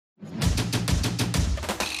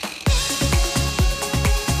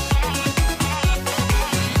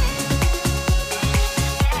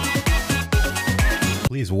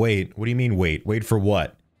guys, wait. What do you mean wait? Wait for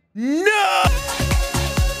what? No!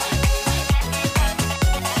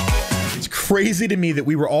 It's crazy to me that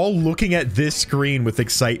we were all looking at this screen with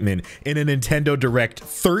excitement in a Nintendo Direct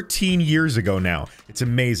 13 years ago now. It's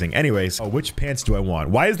amazing. Anyways, which pants do I want?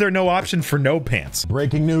 Why is there no option for no pants?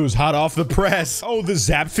 Breaking news, hot off the press. Oh, the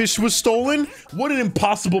Zapfish was stolen? What an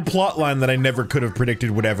impossible plot line that I never could have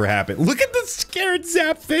predicted would ever happen. Look at the scared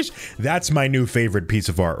Zapfish. That's my new favorite piece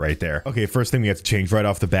of art right there. Okay, first thing we have to change right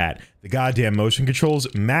off the bat. The goddamn motion controls.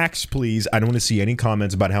 Max, please. I don't want to see any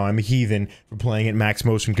comments about how I'm a heathen for playing at max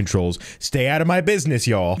motion controls. Stay out of my business,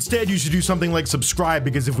 y'all. Instead, you should do something like subscribe,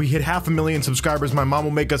 because if we hit 500,000 subscribers, my mom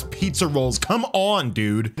will make us pizza rolls. Come on,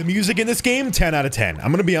 dude. The music in this game, 10 out of 10. I'm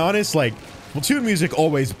gonna be honest, like, Splatoon music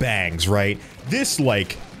always bangs, right? This,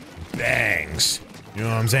 like, bangs. You know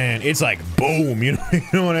what I'm saying? It's like, boom, you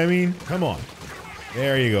know what I mean? Come on.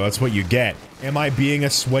 There you go, that's what you get. Am I being a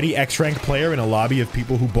sweaty X-rank player in a lobby of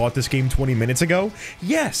people who bought this game 20 minutes ago?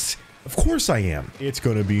 Yes, of course I am. It's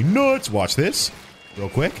gonna be nuts. Watch this, real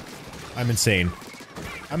quick. I'm insane.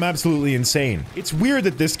 I'm absolutely insane. It's weird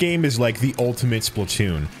that this game is like the ultimate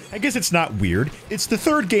Splatoon. I guess it's not weird. It's the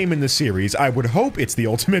third game in the series. I would hope it's the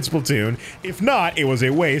ultimate Splatoon. If not, it was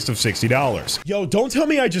a waste of $60. Yo, don't tell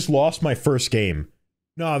me I just lost my first game.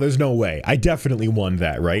 No, there's no way. I definitely won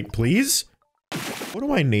that, right? Please? What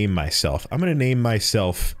do I name myself? I'm gonna name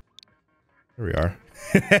myself... Here we are.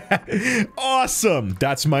 Awesome!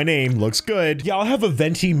 That's my name. Looks good. Yeah, I'll have a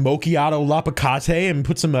venti macchiato lapicate and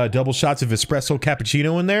put some double shots of espresso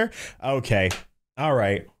cappuccino in there. Okay.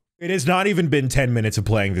 Alright. It has not even been 10 minutes of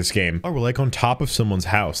playing this game. Oh, we're like on top of someone's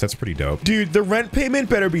house. That's pretty dope. Dude, the rent payment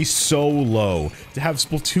better be so low to have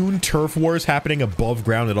Splatoon turf wars happening above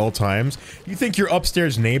ground at all times. You think your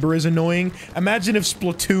upstairs neighbor is annoying? Imagine if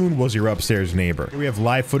Splatoon was your upstairs neighbor. Here we have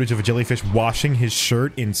live footage of a jellyfish washing his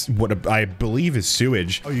shirt in what I believe is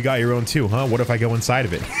sewage. Oh, you got your own too, huh? What if I go inside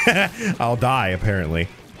of it? I'll die, apparently.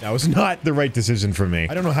 That was not the right decision for me.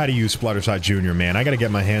 I don't know how to use Splattershot Jr., man. I gotta get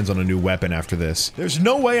my hands on a new weapon after this. There's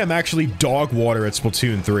no way I'm actually dog water at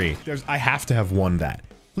Splatoon 3. I have to have won that.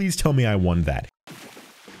 Please tell me I won that.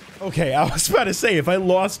 Okay, I was about to say, if I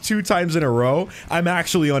lost 2 times in a row, I'm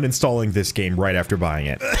actually uninstalling this game right after buying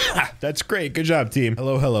it. That's great. Good job, team.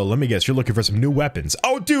 Hello, hello. Let me guess. You're looking for some new weapons.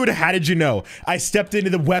 Oh, dude, how did you know? I stepped into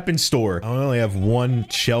the weapon store. I only have one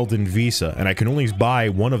Sheldon Visa, and I can only buy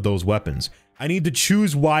one of those weapons. I need to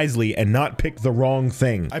choose wisely and not pick the wrong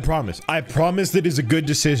thing. I promise. I promise that is a good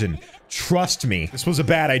decision. Trust me. This was a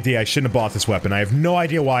bad idea. I shouldn't have bought this weapon. I have no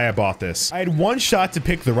idea why I bought this. I had one shot to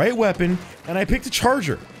pick the right weapon, and I picked a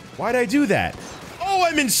charger. Why'd I do that? Oh,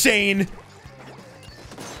 I'm insane!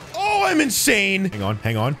 Oh, I'm insane!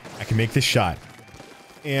 Hang on. I can make this shot.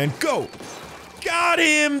 And go! Got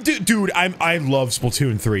him! Dude, I love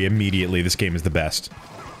Splatoon 3 immediately. This game is the best.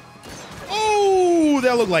 Oh,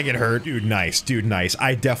 that looked like it hurt. Dude, nice. Dude, nice.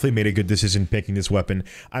 I definitely made a good decision picking this weapon.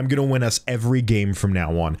 I'm gonna win us every game from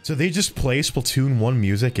now on. So they just play Splatoon 1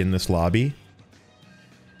 music in this lobby?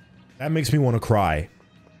 That makes me want to cry.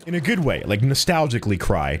 In a good way, like nostalgically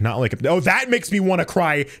cry, not like, oh, that makes me want to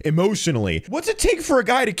cry emotionally. What's it take for a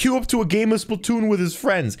guy to queue up to a game of Splatoon with his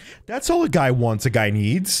friends? That's all a guy wants, a guy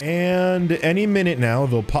needs. And any minute now,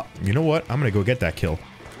 they'll pop. You know what? I'm gonna go get that kill.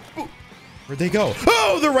 Ooh, where'd they go?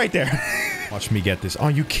 Oh, they're right there. Watch me get this. Oh,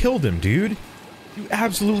 you killed him, dude. You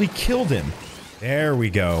absolutely killed him. There we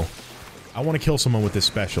go. I want to kill someone with this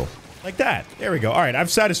special. Like that. There we go. All right, I'm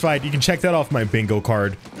satisfied. You can check that off my bingo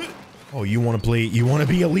card. Oh, you want to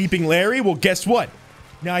be a Leaping Larry? Well, guess what?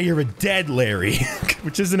 Now you're a dead Larry,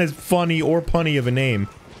 which isn't as funny or punny of a name,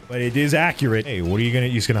 but it is accurate. Hey, what are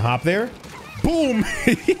you just gonna hop there? Boom!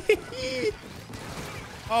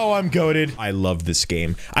 Oh, I'm goated. I love this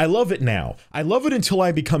game. I love it now. I love it until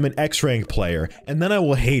I become an X-rank player, and then I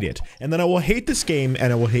will hate it. And then I will hate this game,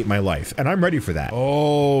 and I will hate my life. And I'm ready for that.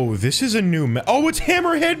 Oh, this is a new map. Oh, it's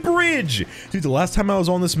Hammerhead Bridge! Dude, the last time I was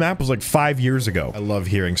on this map was like 5 years ago. I love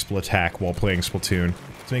hearing Splatack while playing Splatoon.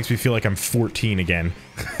 This makes me feel like I'm 14 again.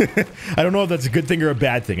 I don't know if that's a good thing or a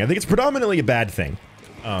bad thing. I think it's predominantly a bad thing.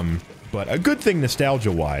 But a good thing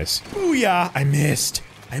nostalgia-wise. Booyah! I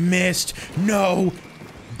missed. No!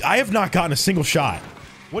 I have not gotten a single shot.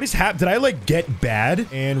 What is happening? Did I, like, get bad?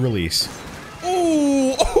 And release.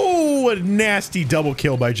 Oh, a nasty double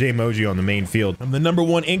kill by JayMoji on the main field. I'm the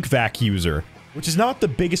 #1 ink vac user, which is not the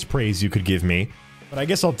biggest praise you could give me, but I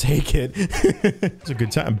guess I'll take it. It's a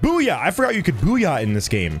good time. Booyah! I forgot you could booyah in this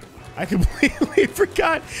game. I completely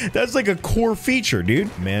forgot. That's like a core feature,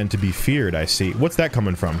 dude. Man to be feared, I see. What's that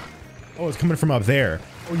coming from? Oh, it's coming from up there.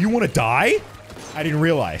 Oh, you want to die? I didn't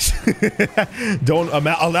realize. Don't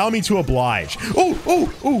allow me to oblige.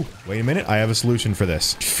 Oh. Wait a minute. I have a solution for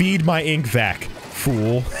this. Feed my ink vac,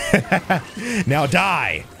 fool. Now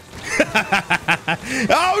die.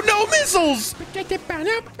 Oh, no missiles! I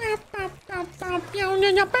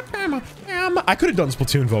could have done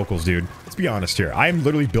Splatoon vocals, dude. Let's be honest here. I am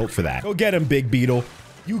literally built for that. Go get him, Big Beetle.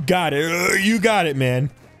 You got it. You got it,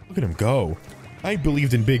 man. Look at him go. I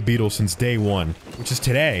believed in Big Beetle since day one, which is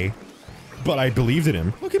today. But I believed in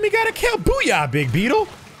him. Look at me, got a kill. Booyah, Big Beetle.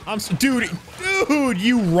 Dude,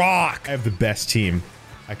 you rock. I have the best team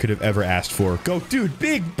I could have ever asked for. Go, dude,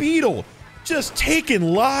 Big Beetle. Just taking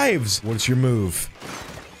lives. What's your move?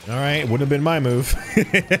 All right, wouldn't have been my move.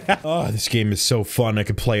 Oh, this game is so fun. I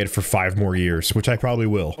could play it for 5 more years, which I probably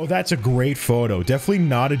will. Oh, that's a great photo. Definitely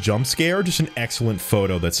not a jump scare, just an excellent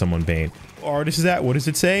photo that someone made. What artist is that? What does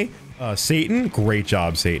it say? Satan? Great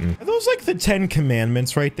job, Satan. Are those like the 10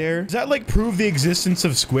 commandments right there? Does that like prove the existence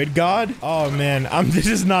of Squid God? Oh man, this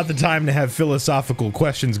is not the time to have philosophical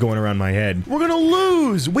questions going around my head. We're gonna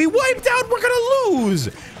lose. We wiped out. We're gonna lose.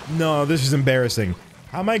 No, this is embarrassing.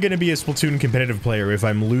 How am I gonna be a Splatoon competitive player if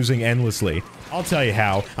I'm losing endlessly? I'll tell you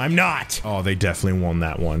how. I'm not. Oh, they definitely won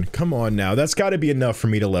that one. Come on now. That's gotta be enough for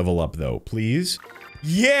me to level up though, please.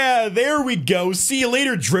 Yeah, there we go. See you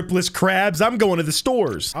later, dripless crabs. I'm going to the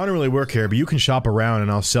stores. I don't really work here, but you can shop around and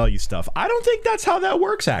I'll sell you stuff. I don't think that's how that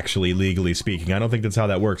works, actually, legally speaking. I don't think that's how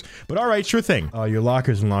that works. But all right, sure thing. Your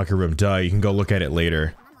locker's in locker room. Duh, you can go look at it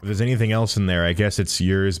later. If there's anything else in there, I guess it's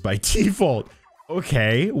yours by default.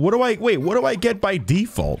 Okay, what do I get by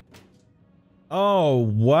default? Oh,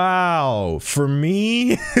 wow. For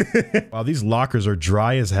me? Wow, these lockers are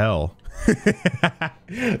dry as hell.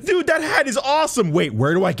 Dude, that hat is awesome. Wait,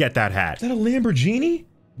 where do I get that hat? Is that a Lamborghini?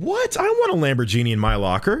 What? I want a Lamborghini in my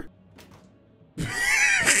locker.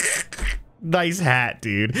 Nice hat,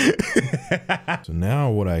 dude. So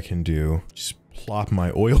now what I can do, just plop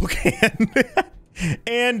my oil can.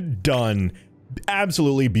 And done.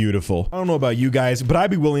 Absolutely beautiful. I don't know about you guys, but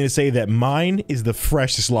I'd be willing to say that mine is the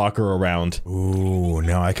freshest locker around. Ooh,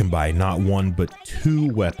 now I can buy not 1, but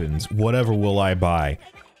 2 weapons. Whatever will I buy?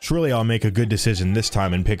 Surely I'll make a good decision this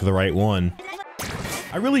time and pick the right one.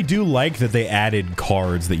 I really do like that they added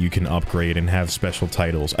cards that you can upgrade and have special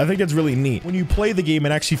titles. I think that's really neat. When you play the game,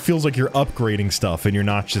 it actually feels like you're upgrading stuff and you're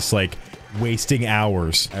not just like wasting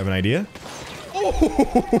hours. I have an idea.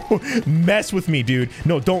 Oh, mess with me, dude.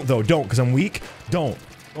 No, don't though. Don't, because I'm weak. Don't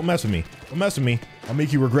mess with me. Don't mess with me. I'll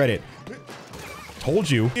make you regret it. Told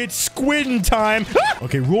you. It's squid time.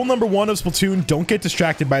 Okay, rule number 1 of Splatoon, don't get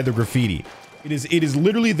distracted by the graffiti. It is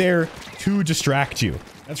literally there to distract you.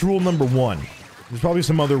 That's rule number 1. There's probably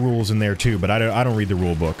some other rules in there too, but I don't read the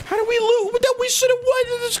rule book. How do we lose? We should have won.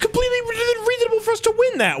 It's completely reasonable for us to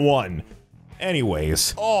win that one.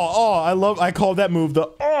 Anyways. I call that move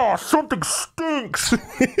the, something stinks.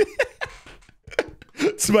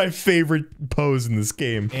 It's my favorite pose in this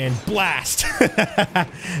game. And blast.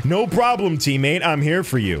 No problem, teammate. I'm here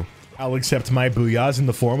for you. I'll accept my booyahs in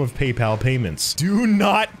the form of PayPal payments. Do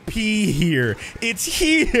not pee here. It's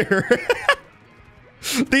here.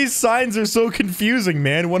 These signs are so confusing,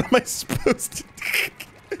 man. What am I supposed to do?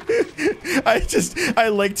 I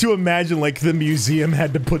like to imagine like the museum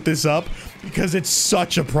had to put this up because it's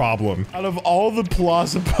such a problem. Out of all the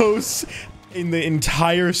plaza posts in the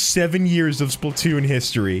entire 7 years of Splatoon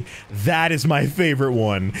history, that is my favorite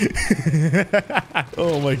one.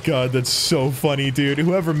 Oh my god, that's so funny, dude.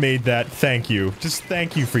 Whoever made that, thank you. Just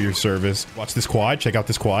thank you for your service. Watch this quad. Check out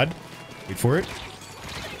this quad. Wait for it.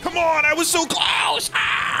 Come on, I was so close!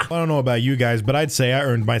 Ah! I don't know about you guys, but I'd say I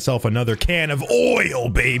earned myself another can of oil,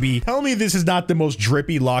 baby. Tell me this is not the most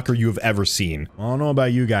drippy locker you have ever seen. I don't know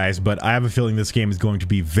about you guys, but I have a feeling this game is going to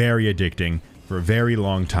be very addicting for a very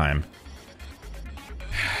long time.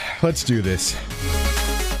 Let's do this.